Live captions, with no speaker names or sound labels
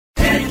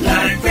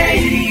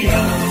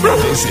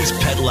This is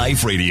Pet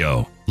Life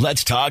Radio.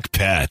 Let's talk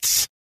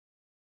pets.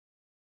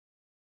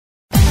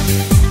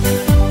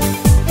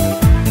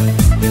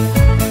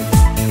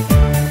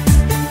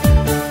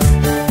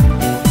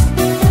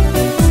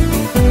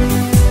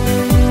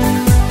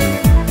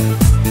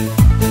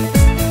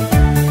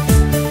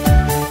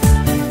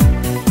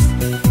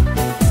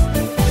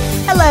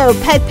 Hello,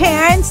 pet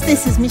parents.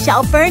 This is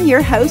Michelle Fern,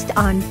 your host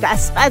on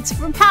Best Pets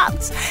for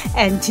Pets.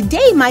 And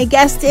today my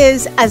guest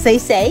is, as they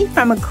say,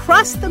 from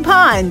across the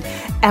pond.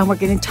 And we're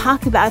going to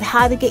talk about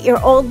how to get your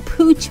old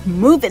pooch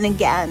moving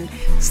again.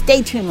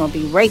 Stay tuned. We'll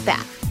be right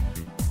back.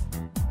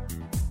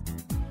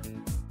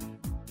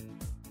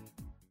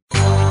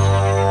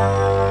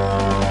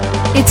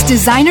 It's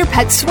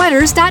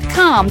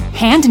DesignerPetSweaters.com.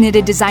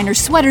 Hand-knitted designer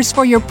sweaters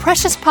for your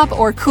precious pup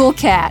or cool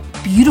cat.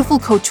 Beautiful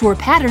couture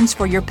patterns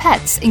for your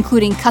pets,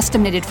 including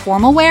custom-knitted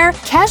formal wear,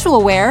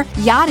 casual wear,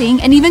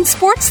 yachting, and even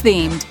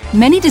sports-themed.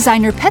 Many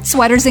designer pet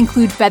sweaters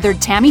include feathered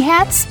tammy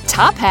hats,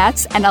 top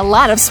hats, and a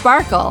lot of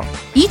sparkle.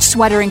 Each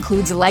sweater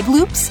includes leg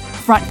loops,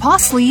 front paw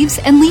sleeves,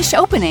 and leash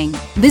opening.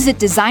 Visit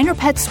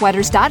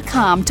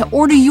DesignerPetSweaters.com to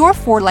order your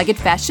four-legged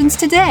fashions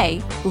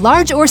today.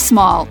 Large or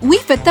small, we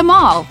fit them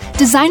all.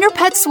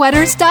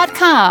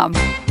 DesignerPetSweaters.com.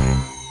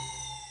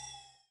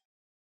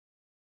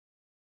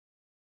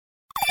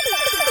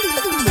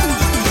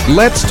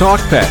 Let's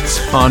Talk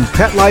Pets on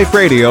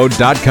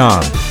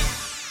PetLifeRadio.com.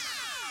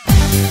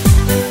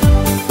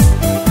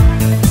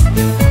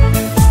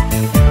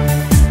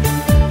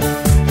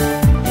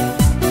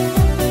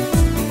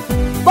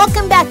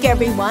 Welcome back,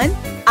 everyone.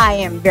 I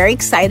am very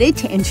excited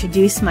to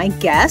introduce my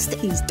guest.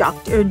 He's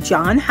Dr.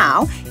 John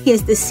Howe. He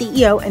is the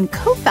CEO and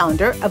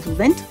co-founder of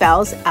Lint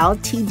Bells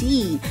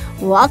Ltd.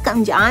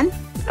 Welcome, John.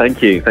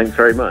 Thank you. Thanks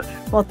very much.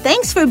 Well,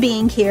 thanks for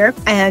being here,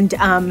 and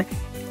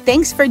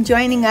thanks for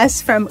joining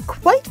us from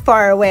quite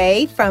far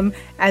away from,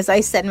 as I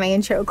said in my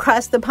intro,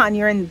 across the pond.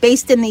 You're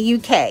based in the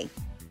UK.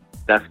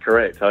 That's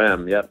correct. I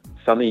am. Yep.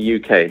 Sunny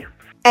UK.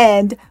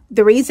 And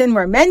the reason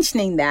we're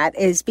mentioning that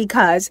is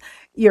because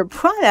your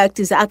product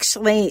is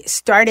actually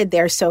started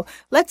there. So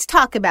let's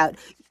talk about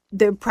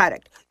the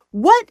product.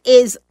 What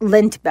is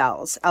Lint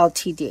Bells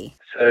Ltd?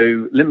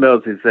 So Lint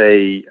Bells is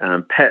a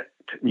pet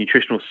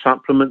nutritional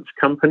supplements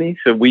company.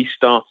 So we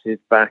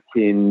started back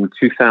in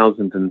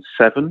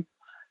 2007,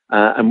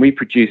 and we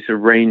produce a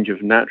range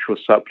of natural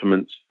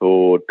supplements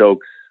for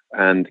dogs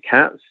and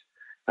cats.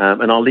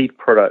 And our lead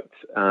product,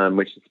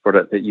 which is the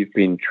product that you've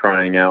been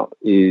trying out,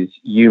 is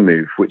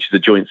UMove, which is a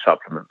joint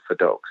supplement for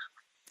dogs.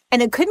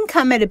 And it couldn't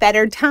come at a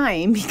better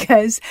time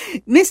because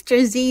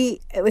Mr. Z,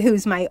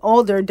 who's my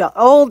oldest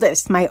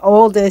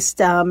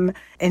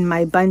in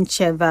my bunch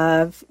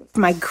of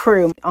my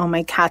crew, all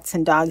my cats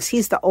and dogs,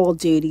 he's the old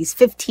dude. He's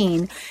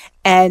 15.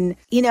 And,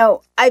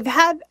 I've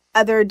had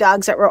other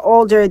dogs that were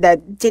older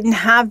that didn't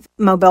have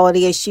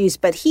mobility issues,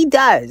 but he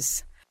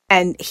does.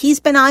 And he's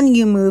been on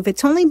UMove.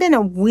 It's only been a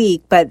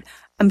week, but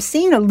I'm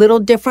seeing a little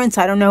difference.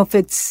 I don't know if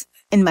it's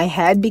in my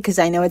head because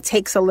I know it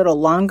takes a little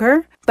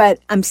longer, but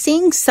I'm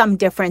seeing some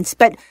difference.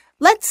 But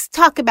let's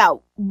talk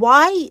about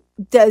why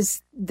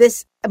does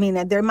this,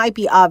 there might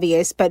be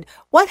obvious, but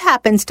what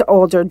happens to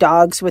older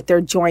dogs with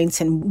their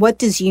joints and what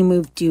does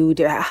UMove do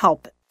to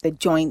help the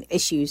joint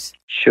issues?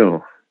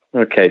 Sure.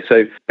 Okay.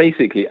 So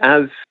basically,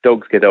 as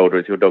dogs get older,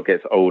 as your dog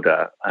gets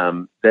older,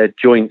 their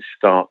joints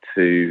start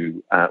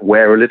to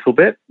wear a little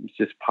bit. It's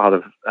just part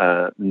of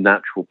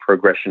natural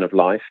progression of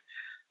life.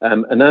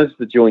 And as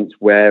the joints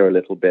wear a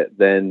little bit,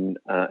 then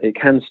it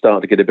can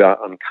start to get a bit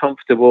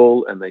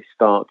uncomfortable and they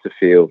start to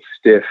feel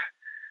stiff.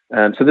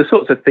 So the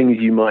sorts of things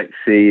you might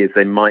see is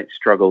they might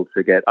struggle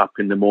to get up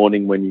in the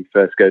morning when you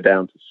first go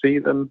down to see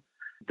them.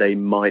 They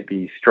might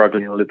be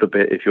struggling a little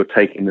bit if you're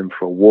taking them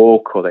for a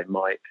walk, or they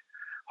might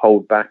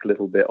hold back a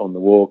little bit on the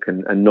walk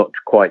and not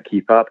quite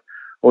keep up.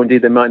 Or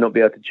indeed, they might not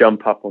be able to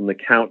jump up on the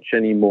couch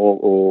anymore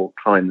or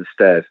climb the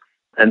stairs.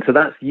 And so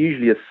that's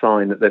usually a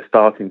sign that they're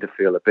starting to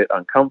feel a bit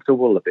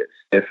uncomfortable, a bit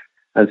stiff.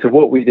 And so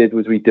what we did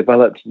was we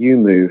developed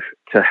UMove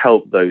to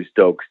help those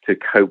dogs to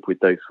cope with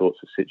those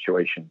sorts of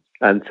situations.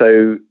 And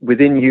so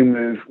within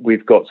UMove,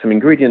 we've got some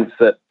ingredients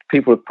that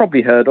people have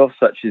probably heard of,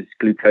 such as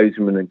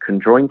glucosamine and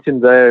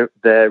chondroitin.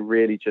 They're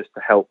really just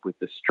to help with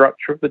the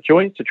structure of the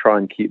joint, to try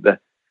and keep the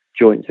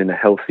joints in a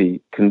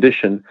healthy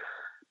condition.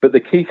 But the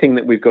key thing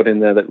that we've got in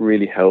there that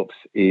really helps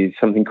is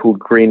something called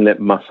green lip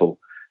mussel.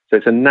 So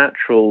it's a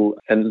natural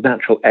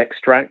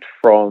extract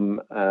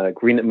from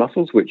green lip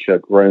mussels, which are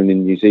grown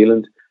in New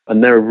Zealand.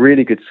 And they're a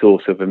really good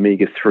source of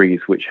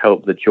omega-3s, which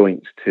help the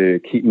joints to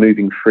keep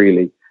moving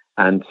freely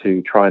and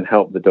to try and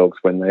help the dogs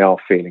when they are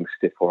feeling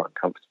stiff or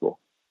uncomfortable.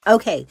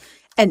 Okay.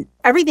 And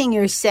everything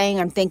you're saying,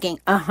 I'm thinking,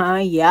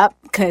 yep.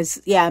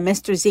 Because,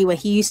 Mr. Z, when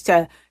he used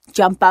to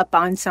jump up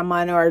on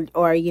someone or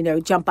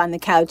jump on the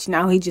couch,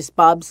 now he just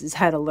bobs his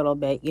head a little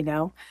bit,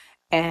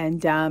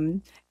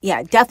 And,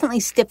 definitely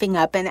stiffing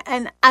up.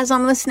 And as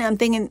I'm listening, I'm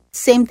thinking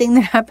same thing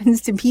that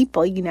happens to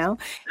people,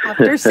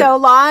 After so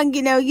long,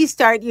 you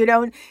start,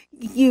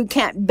 you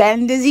can't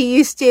bend as you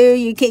used to.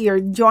 Your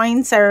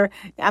joints are,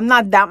 I'm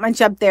not that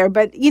much up there,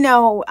 but,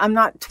 I'm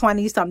not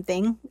 20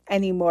 something.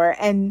 anymore.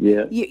 And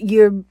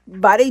your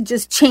body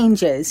just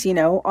changes,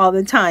 all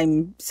the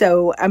time.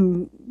 So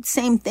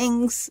same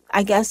things,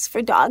 I guess,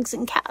 for dogs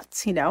and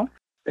cats,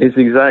 It's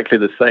exactly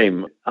the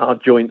same. Our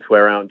joints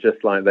wear out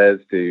just like theirs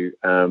do.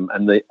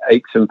 And the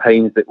aches and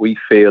pains that we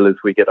feel as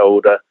we get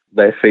older,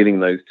 they're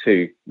feeling those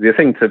too. The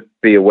thing to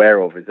be aware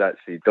of is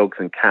actually dogs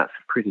and cats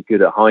are pretty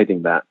good at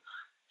hiding that.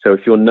 So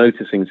if you're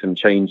noticing some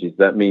changes,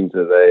 that means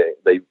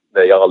that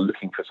they are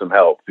looking for some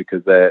help,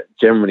 because they're,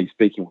 generally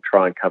speaking, will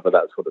try and cover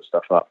that sort of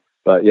stuff up.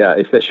 But yeah,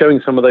 if they're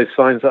showing some of those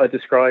signs that I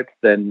described,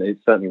 then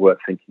it's certainly worth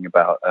thinking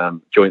about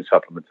joint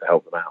supplements to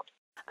help them out.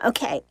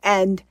 Okay,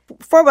 and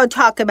before we'll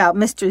talk about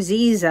Mr.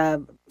 Z's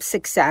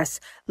success,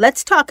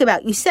 let's talk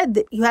about, you said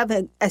that you have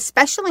a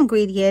special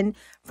ingredient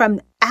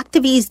from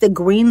Activise, the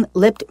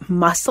green-lipped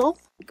mussel.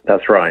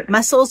 That's right.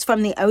 Mussels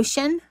from the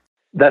ocean?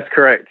 That's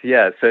correct,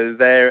 yeah. So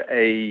they're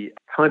a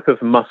type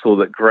of mussel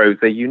that grows.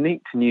 They're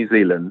unique to New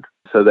Zealand.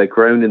 So they're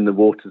grown in the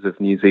waters of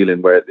New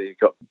Zealand, where they've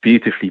got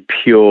beautifully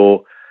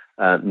pure,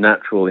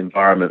 natural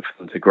environment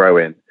for them to grow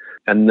in.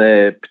 And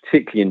they're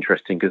particularly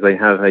interesting because they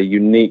have a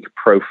unique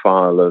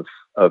profile of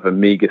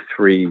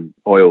omega-3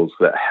 oils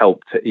that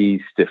help to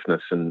ease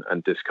stiffness and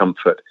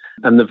discomfort.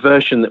 And the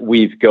version that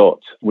we've got,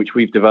 which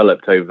we've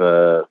developed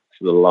over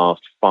the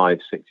last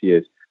 5-6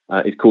 years,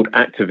 is called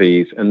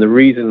Activise. And the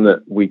reason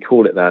that we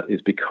call it that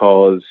is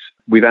because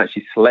we've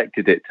actually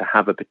selected it to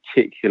have a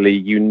particularly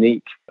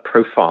unique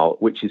profile,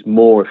 which is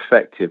more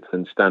effective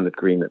than standard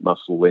green-lip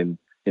mussel in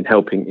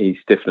helping ease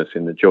stiffness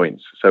in the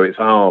joints. So it's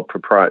our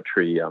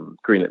proprietary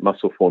green-lip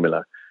mussel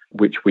formula,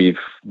 which we've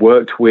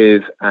worked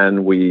with,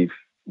 and we've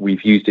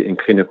used it in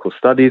clinical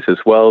studies as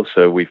well.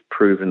 So we've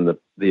proven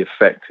the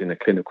effect in a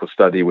clinical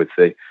study with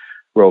the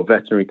Royal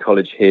Veterinary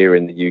College here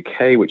in the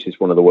UK, which is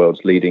one of the world's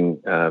leading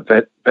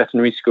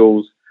veterinary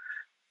schools.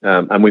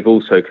 And we've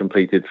also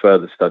completed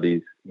further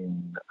studies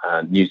in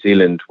New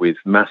Zealand with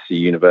Massey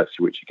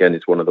University, which again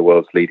is one of the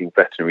world's leading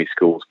veterinary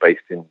schools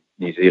based in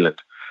New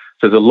Zealand.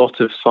 So there's a lot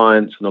of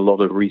science and a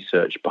lot of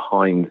research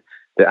behind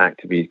the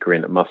Activise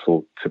green-lip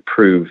mussel to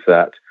prove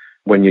that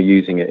when you're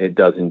using it, it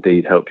does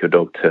indeed help your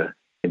dog to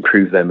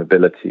improve their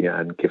mobility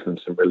and give them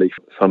some relief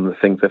from some of the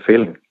things they're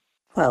feeling.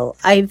 Well,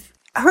 I've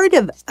heard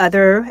of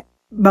other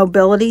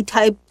mobility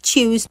type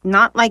chews,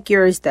 not like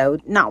yours though,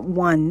 not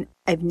one.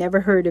 I've never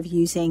heard of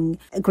using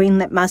a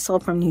green-lip mussel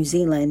from New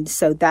Zealand,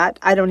 so that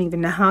I don't even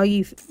know how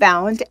you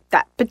found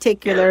that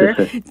particular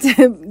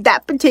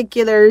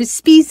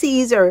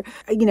species or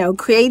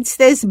creates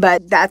this,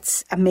 but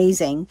that's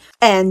amazing.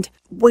 And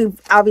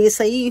we've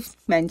obviously, you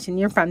mentioned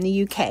you're from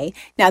the UK.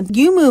 Now,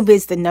 YouMove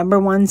is the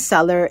 #1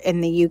 seller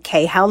in the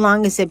UK. How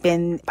long has it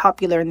been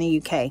popular in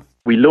the UK?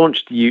 We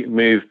launched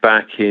YouMove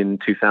back in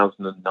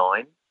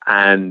 2009.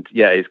 And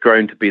yeah, it's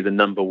grown to be the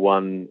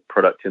 #1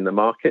 product in the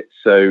market.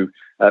 So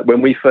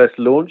when we first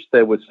launched,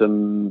 there were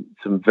some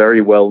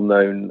very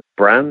well-known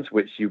brands,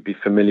 which you'd be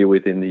familiar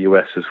with in the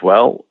US as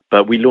well.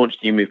 But we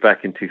launched YouMove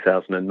back in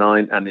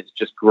 2009, and it's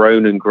just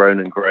grown and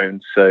grown and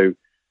grown. So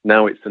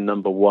now it's the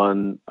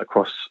 #1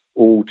 across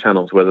all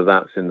channels, whether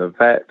that's in the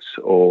vets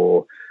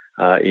or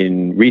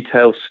in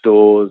retail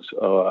stores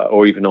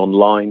or even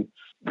online.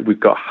 We've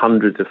got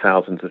hundreds of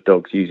thousands of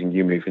dogs using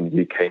YouMove in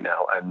the UK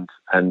now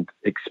and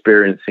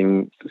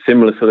experiencing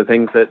similar sort of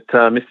things that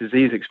Mr.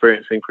 Z is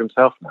experiencing for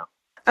himself now.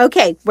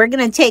 Okay, we're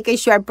going to take a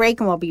short break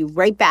and we'll be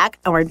right back.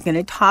 And we're going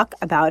to talk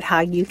about how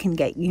you can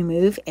get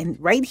YouMove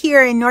right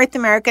here in North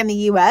America and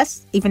the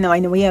US, even though I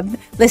know we have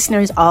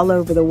listeners all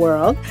over the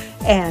world.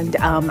 And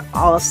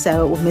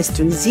also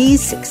Mr.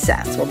 Z's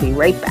success. We'll be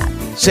right back.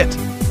 Sit.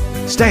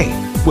 Stay.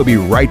 We'll be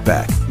right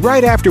back,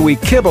 right after we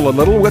kibble a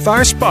little with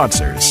our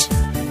sponsors.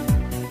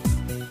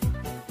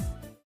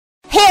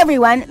 Hey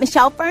everyone,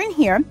 Michelle Fern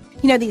here.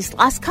 These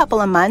last couple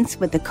of months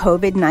with the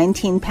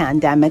COVID-19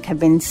 pandemic have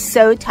been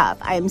so tough.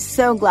 I am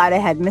so glad I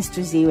had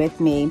Mr. Z with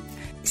me.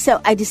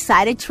 So I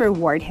decided to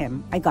reward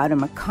him. I got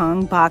him a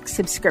Kong box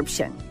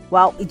subscription.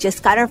 Well, we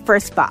just got our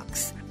first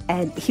box.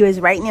 And he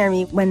was right near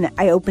me when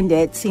I opened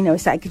it, so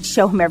I could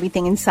show him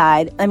everything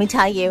inside. Let me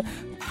tell you,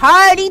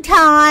 party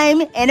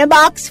time in a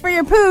box for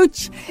your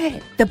pooch.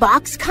 The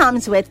box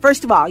comes with,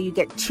 first of all, you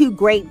get 2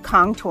 great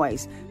Kong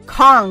toys.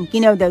 Kong,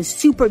 those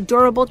super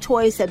durable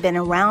toys that have been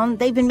around.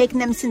 They've been making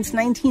them since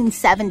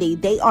 1970.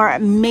 They are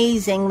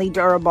amazingly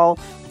durable,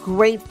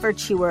 great for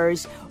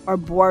chewers or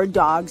bored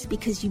dogs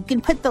because you can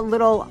put the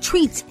little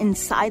treats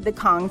inside the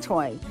Kong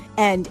toy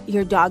and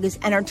your dog is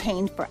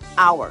entertained for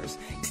hours.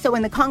 So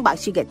in the Kong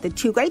box, you get the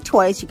 2 great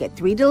toys, you get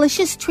 3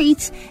 delicious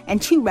treats,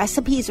 and 2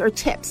 recipes or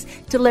tips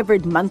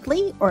delivered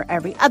monthly or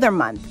every other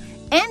month.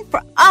 And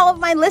for all of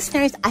my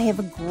listeners, I have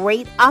a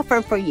great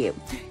offer for you.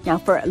 Now,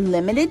 for a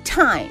limited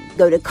time,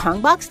 go to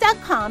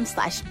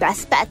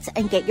kongbox.com/bestbets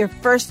and get your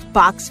first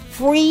box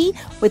free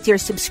with your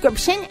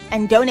subscription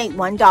and donate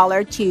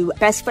 $1 to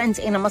Best Friends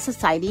Animal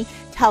Society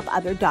to help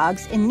other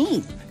dogs in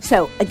need.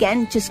 So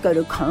again, just go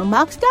to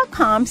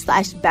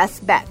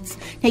kongbox.com/bestbets.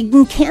 Now, you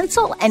can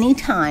cancel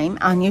anytime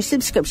on your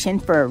subscription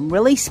for a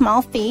really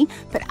small fee,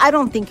 but I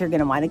don't think you're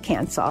going to want to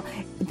cancel.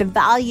 the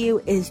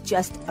value is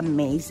just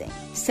amazing.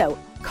 So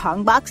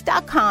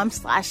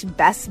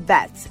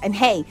Kongbox.com/bestvets. And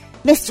hey,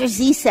 Mr.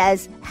 Z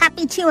says,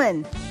 happy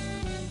chewing.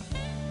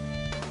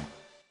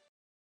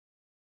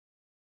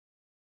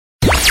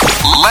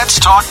 Let's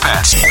talk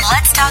pets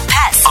Let's talk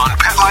pets on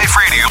Pet Life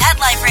Radio. Pet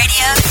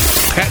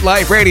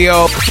Life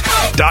Radio.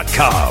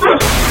 PetLifeRadio.com.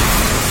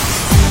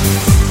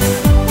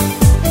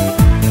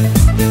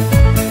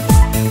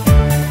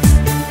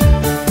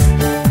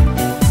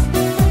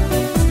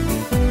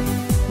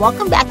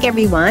 Welcome back,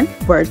 everyone.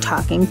 We're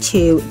talking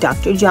to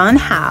Dr. John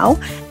Howe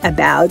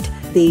about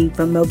the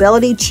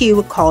mobility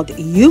chew called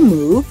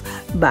YouMove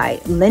by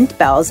Lint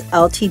Bells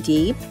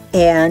Ltd.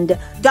 And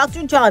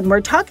Dr. John, we're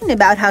talking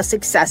about how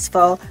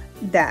successful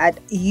that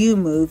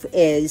YouMove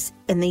is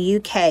in the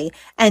UK.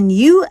 And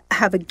you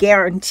have a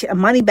guarantee, a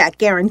money-back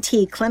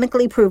guarantee,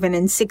 clinically proven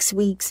in 6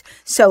 weeks.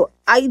 So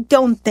I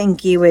don't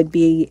think you would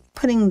be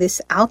putting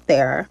this out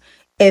there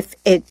if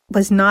it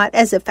was not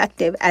as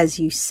effective as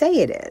you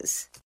say it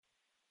is.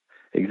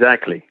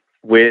 Exactly.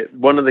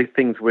 One of the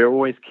things we're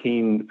always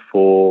keen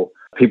for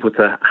people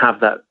to have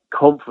that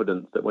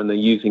confidence that when they're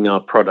using our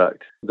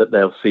product that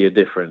they'll see a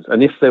difference.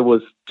 And if there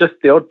was just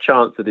the odd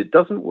chance that it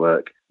doesn't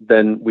work,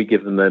 then we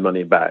give them their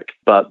money back.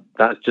 But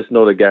that's just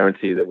not a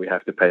guarantee that we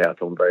have to pay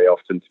out on very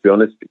often, to be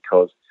honest,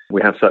 because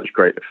we have such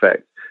great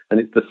effect. And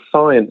it's the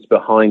science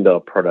behind our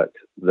product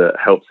that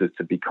helps us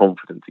to be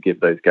confident to give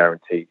those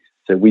guarantees.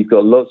 So we've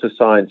got lots of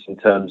science in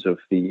terms of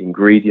the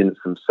ingredients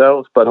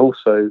themselves, but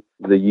also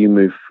the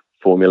YouMove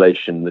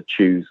formulation, the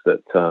chews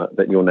that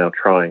you're now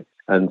trying.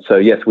 And so,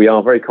 yes, we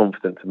are very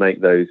confident to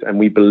make those. And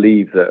we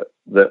believe that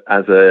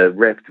as a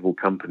reputable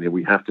company,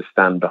 we have to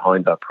stand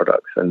behind our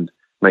products and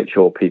make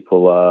sure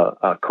people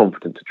are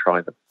confident to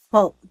try them.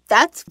 Well,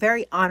 that's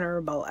very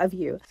honorable of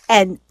you.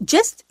 And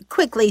just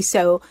quickly,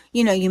 so,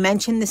 you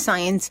mentioned the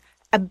science.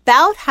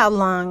 About how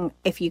long,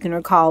 if you can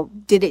recall,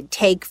 did it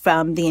take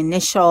from the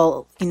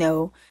initial,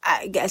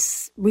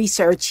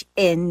 research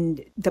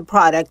in the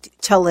product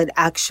till it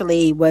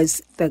actually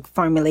the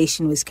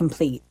formulation was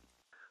complete?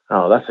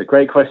 Oh, that's a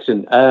great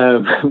question.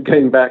 I'm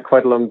going back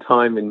quite a long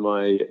time in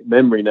my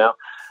memory now.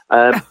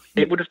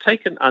 It would have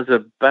taken us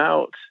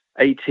about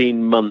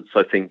 18 months,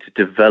 I think, to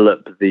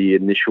develop the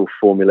initial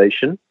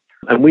formulation.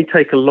 And we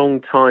take a long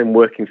time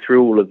working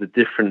through all of the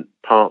different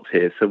parts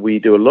here. So we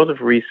do a lot of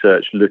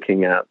research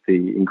looking at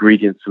the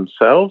ingredients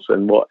themselves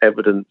and what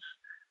evidence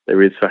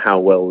there is for how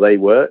well they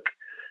work.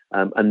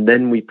 And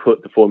then we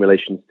put the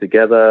formulations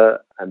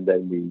together and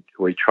then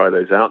we try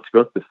those out. To be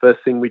honest, the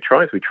first thing we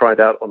try it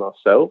out on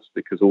ourselves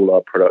because all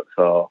our products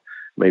are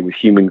made with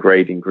human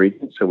grade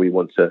ingredients. So we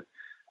want to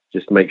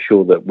just make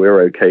sure that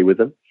we're okay with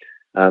them.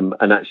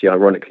 And actually,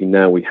 ironically,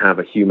 now we have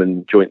a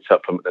human joint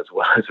supplement as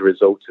well as a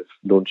result of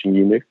launching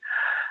YouMove.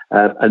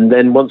 And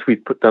then once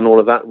we've done all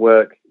of that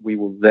work, we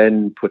will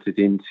then put it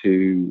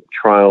into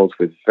trials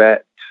with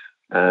vets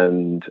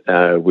and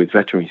with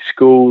veterinary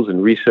schools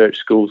and research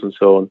schools and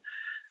so on.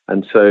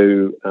 And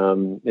so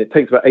it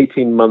takes about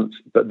 18 months,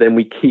 but then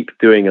we keep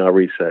doing our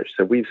research.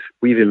 So we've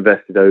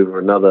invested over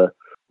another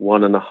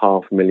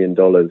 $1.5 million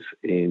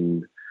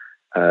in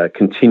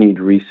continued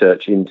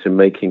research into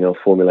making our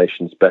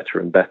formulations better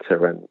and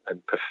better and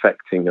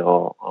perfecting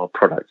our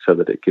product so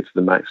that it gives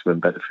the maximum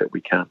benefit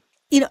we can.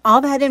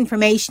 All that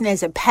information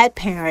as a pet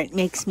parent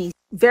makes me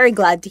very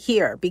glad to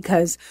hear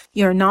because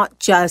you're not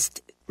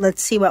just,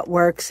 let's see what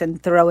works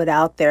and throw it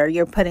out there.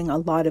 You're putting a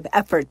lot of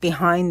effort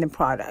behind the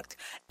product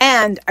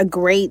and a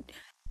great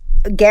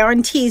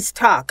guarantees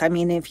talk. I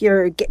mean, if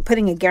you're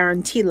putting a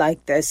guarantee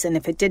like this and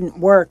if it didn't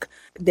work,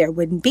 there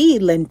wouldn't be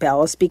Lint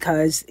Bells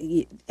because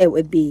it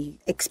would be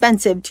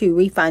expensive to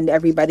refund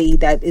everybody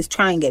that is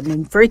trying it.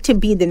 And for it to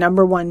be the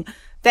number one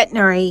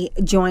veterinary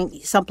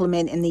joint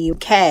supplement in the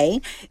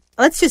UK,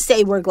 let's just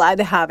say we're glad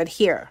to have it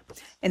here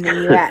in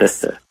the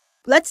US.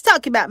 Let's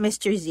talk about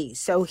Mr. Z.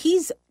 So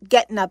he's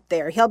getting up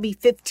there. He'll be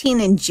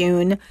 15 in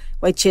June,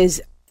 which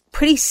is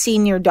pretty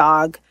senior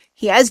dog.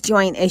 He has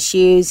joint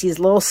issues. He's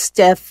a little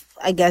stiff.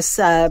 I guess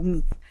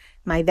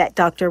my vet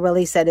doctor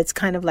really said it's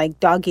kind of like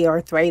doggy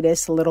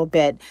arthritis a little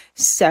bit.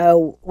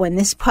 So when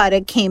this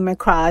product came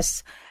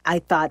across, I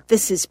thought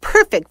this is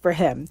perfect for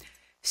him.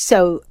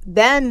 So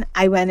then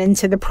I went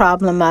into the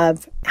problem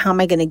of how am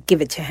I going to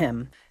give it to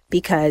him?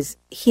 Because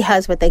he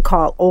has what they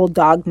call old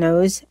dog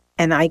nose,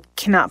 and I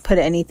cannot put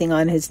anything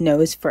on his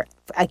nose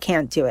I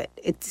can't do it.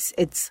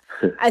 It's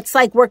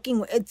like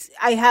working.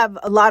 I have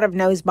a lot of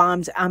nose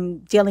bombs. I'm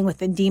dealing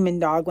with a demon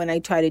dog when I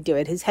try to do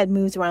it. His head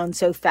moves around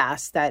so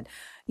fast that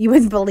you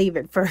wouldn't believe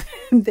it for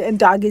a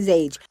dog his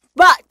age.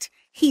 But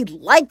he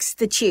likes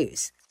the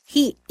chews.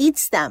 He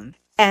eats them.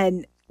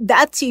 And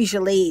that's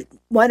usually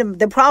one of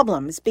the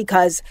problems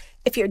because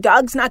if your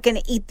dog's not going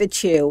to eat the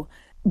chew,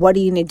 what are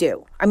you going to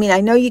do? I mean, I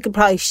know you could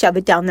probably shove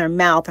it down their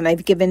mouth, and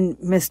I've given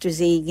Mr.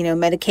 Z,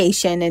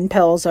 medication and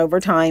pills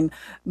over time,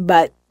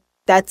 but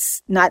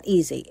that's not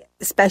easy,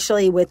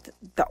 especially with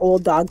the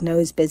old dog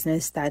nose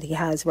business that he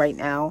has right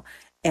now.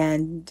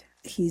 And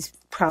he's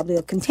probably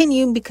will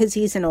continue because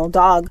he's an old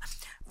dog.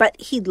 but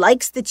he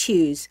likes the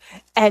chews.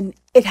 And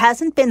it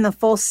hasn't been the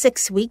full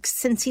 6 weeks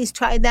since he's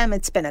tried them.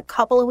 It's been a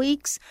couple of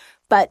weeks,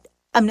 but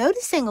I'm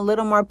noticing a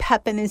little more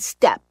pep in his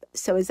step.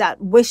 So is that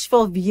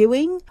wishful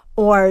viewing,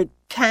 or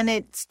can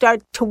it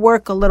start to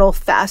work a little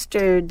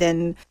faster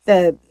than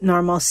the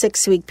normal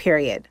 6-week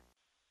period?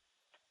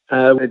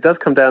 It does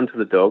come down to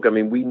the dog. I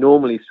mean, we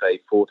normally say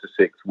 4 to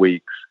 6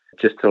 weeks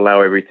just to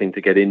allow everything to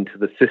get into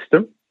the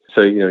system.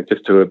 So,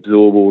 just to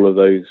absorb all of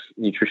those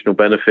nutritional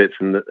benefits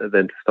and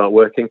then to start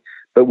working.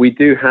 But we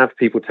do have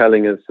people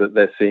telling us that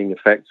they're seeing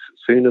effects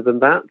sooner than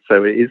that.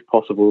 So it is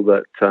possible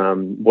that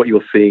what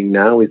you're seeing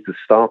now is the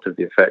start of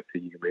the effect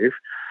of YouMove.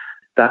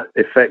 That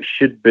effect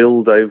should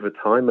build over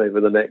time, over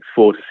the next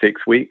 4 to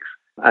 6 weeks.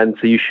 And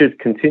so you should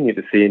continue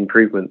to see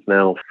improvements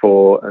now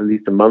for at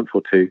least a month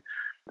or two.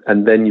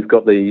 And then you've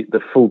got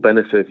the full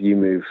benefit of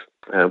YouMove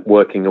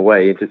working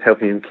away and just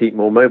helping him keep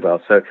more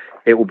mobile. So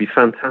it will be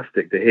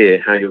fantastic to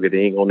hear how you're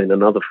getting on in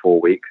another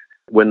 4 weeks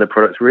when the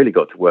product's really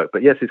got to work.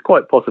 But yes, it's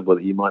quite possible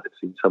that you might have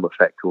seen some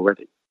effect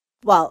already.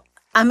 Well,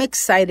 I'm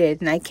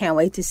excited and I can't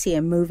wait to see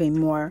him moving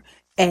more.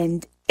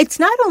 And it's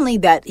not only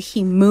that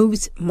he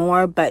moves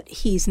more, but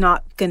he's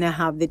not going to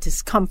have the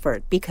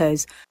discomfort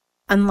because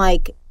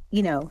unlike,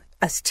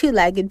 us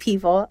two-legged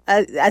people,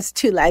 us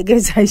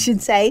two-leggeds, I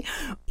should say,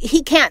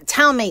 he can't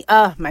tell me,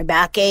 my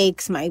back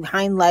aches, my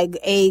hind leg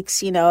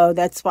aches,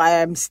 that's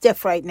why I'm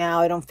stiff right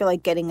now. I don't feel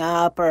like getting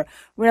up, or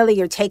really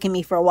you're taking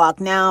me for a walk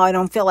now. I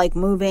don't feel like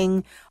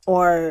moving,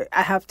 or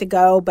I have to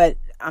go, but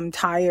I'm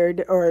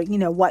tired, or,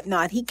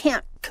 whatnot. He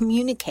can't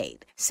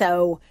communicate.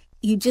 So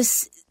you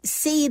just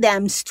see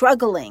them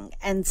struggling.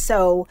 And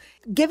so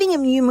giving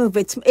him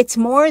YouMove, it's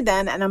more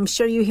than, and I'm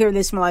sure you hear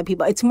this from a lot of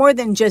people, it's more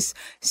than just,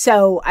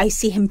 so I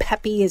see him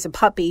peppy as a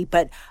puppy,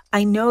 but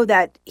I know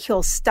that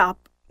he'll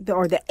stop,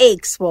 or the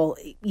aches will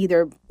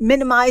either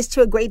minimize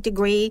to a great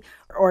degree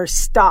or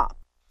stop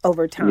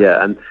over time.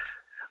 Yeah, and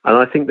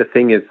I think the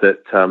thing is that,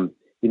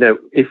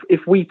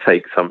 if we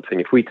take something,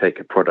 if we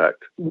take a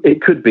product,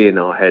 it could be in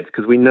our heads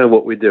because we know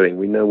what we're doing,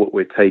 we know what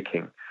we're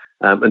taking.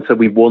 And so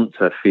we want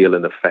to feel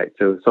an effect.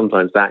 So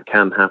sometimes that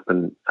can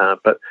happen.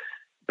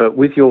 But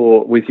with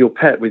your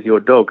pet, with your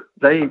dog,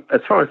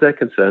 as far as they're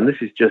concerned,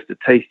 this is just a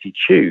tasty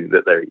chew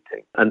that they're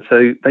eating. And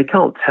so they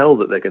can't tell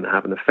that they're going to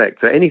have an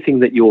effect. So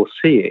anything that you're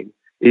seeing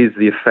is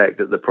the effect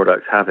that the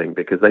product's having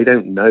because they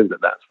don't know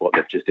that that's what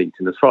they've just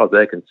eaten. As far as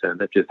they're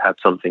concerned, they've just had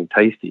something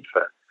tasty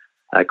for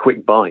a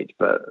quick bite,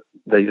 but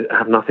they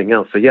have nothing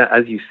else. So yeah,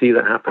 as you see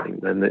that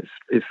happening, then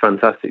it's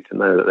fantastic to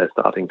know that they're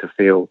starting to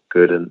feel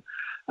good and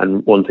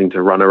wanting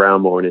to run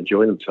around more and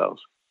enjoy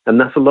themselves.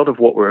 And that's a lot of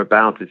what we're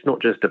about. It's not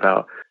just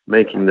about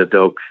making the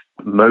dogs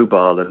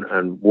mobile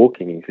and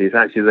walking easily. It's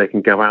actually they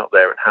can go out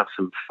there and have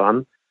some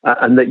fun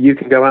and that you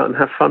can go out and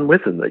have fun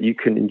with them, that you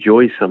can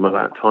enjoy some of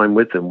that time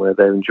with them where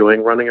they're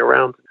enjoying running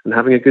around and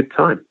having a good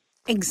time.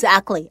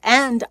 Exactly.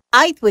 And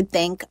I would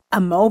think a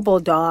mobile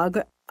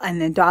dog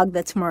and a dog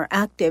that's more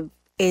active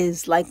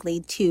is likely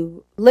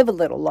to live a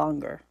little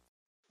longer.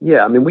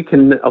 Yeah, I mean, we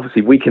can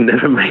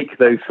never make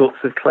those sorts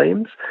of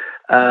claims.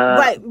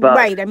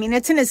 Right. I mean,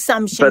 it's an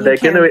assumption. But they're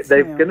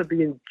going to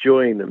be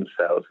enjoying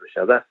themselves,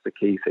 Michelle. That's the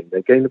key thing.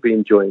 They're going to be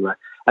enjoying that.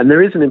 And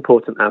there is an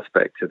important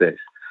aspect to this.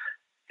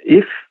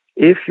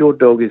 If your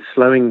dog is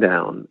slowing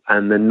down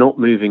and they're not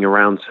moving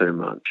around so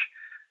much,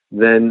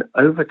 then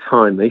over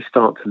time they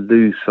start to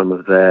lose some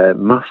of their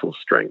muscle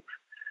strength.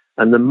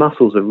 And the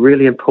muscles are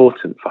really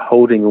important for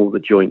holding all the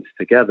joints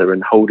together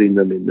and holding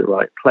them in the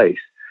right place.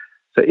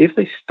 So if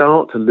they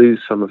start to lose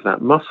some of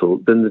that muscle,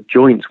 then the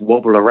joints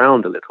wobble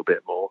around a little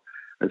bit more.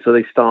 And so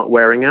they start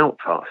wearing out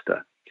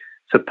faster.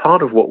 So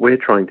part of what we're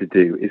trying to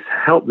do is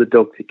help the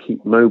dog to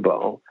keep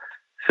mobile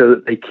so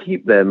that they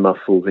keep their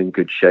muscles in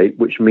good shape,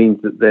 which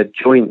means that their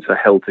joints are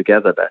held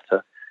together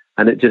better.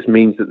 And it just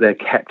means that they're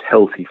kept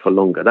healthy for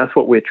longer. That's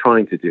what we're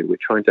trying to do. We're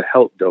trying to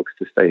help dogs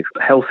to stay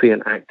healthy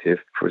and active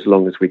for as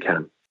long as we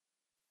can.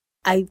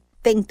 I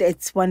think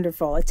it's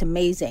wonderful. It's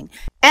amazing.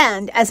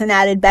 And as an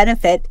added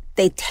benefit,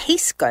 they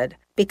taste good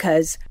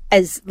because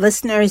as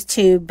listeners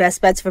to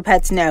Best Bets for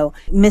Pets know,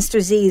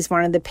 Mr. Z is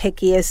one of the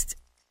pickiest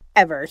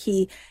ever.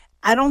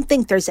 I don't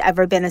think there's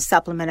ever been a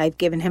supplement I've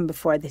given him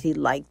before that he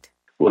liked.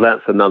 Well,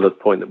 that's another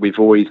point that we've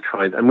always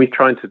tried. And we've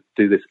tried to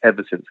do this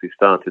ever since we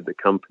started the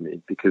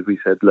company because we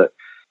said, look,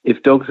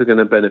 if dogs are going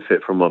to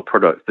benefit from our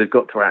products, they've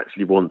got to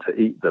actually want to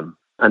eat them.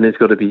 And it's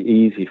got to be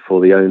easy for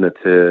the owner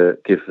to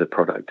give the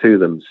product to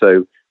them.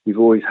 So we've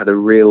always had a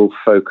real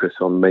focus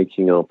on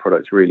making our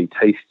products really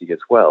tasty as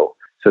well,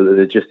 so that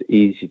they're just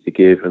easy to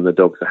give and the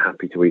dogs are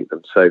happy to eat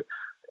them. So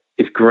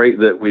it's great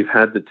that we've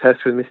had the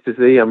test with Mr.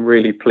 Z. I'm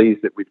really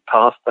pleased that we've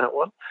passed that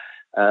one.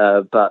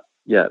 But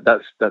yeah,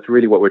 that's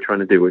really what we're trying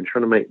to do. We're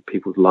trying to make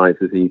people's lives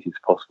as easy as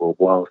possible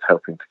whilst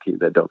helping to keep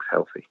their dogs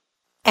healthy.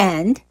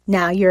 And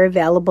now you're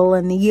available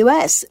in the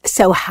U.S.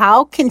 So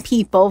how can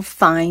people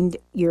find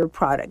your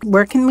product?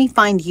 Where can we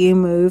find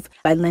YouMove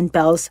by Lint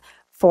Bells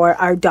for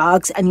our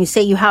dogs? And you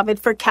say you have it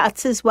for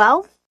cats as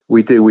well?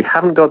 We do. We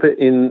haven't got it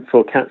in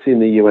for cats in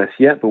the US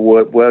yet, but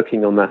we're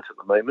working on that at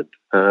the moment.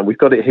 We've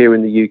got it here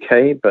in the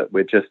UK, but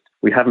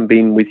we haven't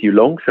been with you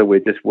long, so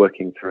we're just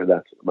working through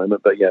that at the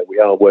moment. But yeah, we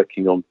are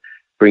working on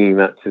bringing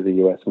that to the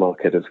US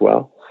market as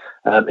well.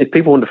 If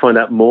people want to find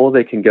out more,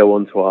 they can go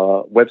onto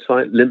our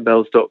website,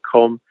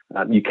 limpbells.com.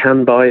 You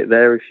can buy it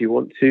there if you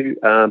want to,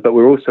 but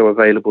we're also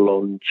available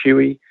on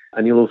Chewy,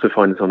 and you'll also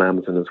find us on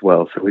Amazon as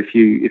well. So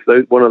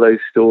if one of those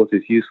stores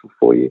is useful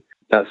for you,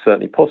 that's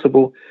certainly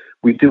possible.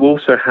 We do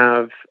also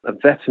have a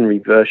veterinary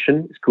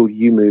version. It's called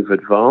YouMove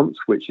Advance,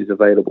 which is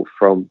available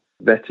from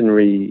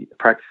veterinary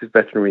practices,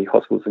 veterinary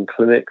hospitals and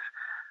clinics.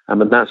 And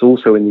that's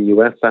also in the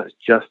US. That's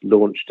just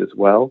launched as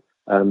well.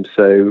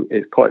 So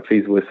it's quite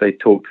feasible if they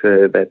talk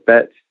to their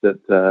vets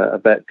that a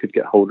vet could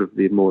get hold of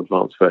the more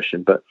advanced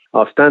version. But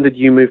our standard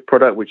YouMove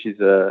product, which is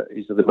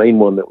the main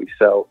one that we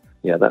sell,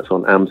 that's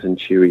on Amazon,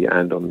 Chewy,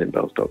 and on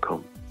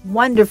limpbells.com.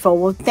 Wonderful.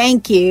 Well,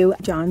 thank you,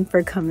 John,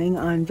 for coming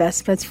on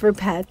Best Bets for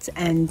Pets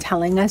and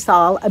telling us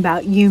all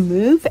about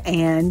YouMove,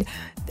 and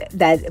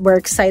that we're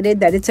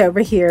excited that it's over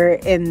here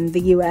in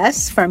the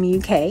U.S. from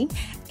UK.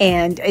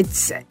 And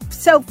it's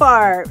so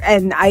far,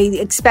 and I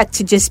expect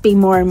to just be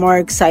more and more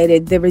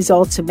excited. The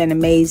results have been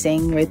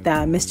amazing with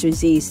Mr.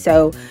 Z,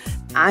 so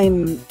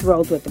I'm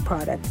thrilled with the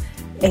product.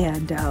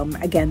 And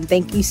again,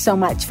 thank you so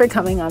much for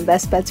coming on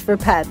Best Bets for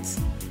Pets.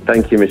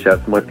 Thank you, Michelle.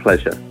 It's my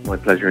pleasure. My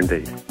pleasure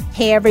indeed.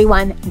 Hey,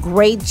 everyone.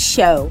 Great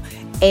show.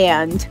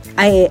 And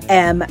I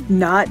am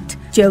not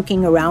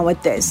joking around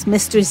with this.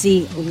 Mr.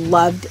 Z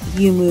loved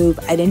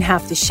YouMove. I didn't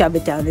have to shove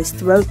it down his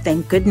throat,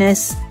 thank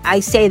goodness.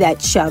 I say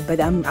that shove, but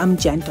I'm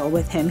gentle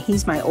with him.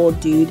 He's my old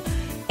dude,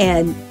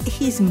 and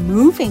he's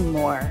moving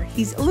more.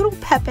 He's a little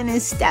pep in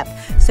his step.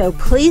 So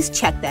please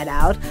check that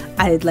out.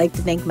 I'd like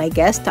to thank my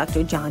guest,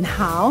 Dr. John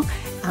Howe,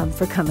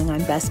 for coming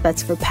on Best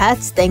Bets for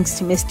Pets. Thanks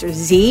to Mr.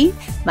 Z,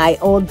 my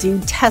old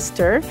dude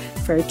tester,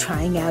 for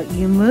trying out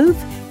YouMove.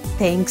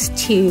 Thanks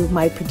to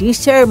my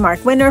producer,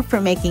 Mark Winter, for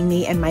making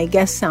me and my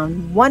guests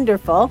sound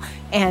wonderful.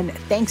 And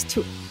thanks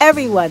to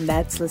everyone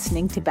that's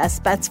listening to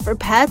Best Bets for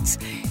Pets.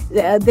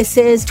 This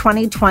is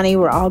 2020.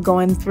 We're all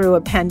going through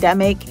a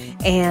pandemic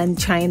and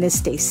trying to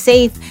stay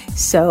safe.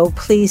 So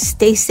please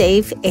stay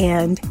safe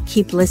and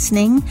keep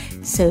listening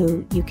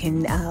so you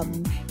can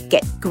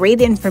get great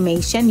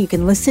information. You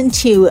can listen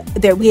to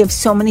there. We have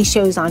so many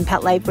shows on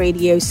Pet Life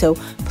Radio. So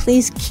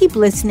please keep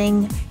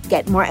listening.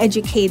 Get more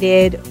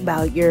educated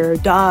about your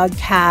dog,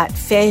 cat,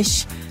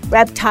 fish,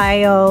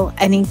 reptile,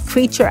 any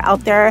creature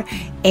out there,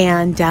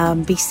 and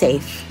be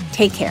safe.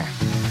 Take care.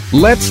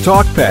 Let's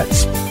Talk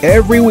Pets,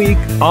 every week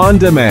on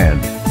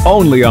demand,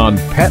 only on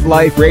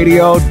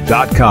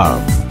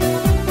PetLifeRadio.com.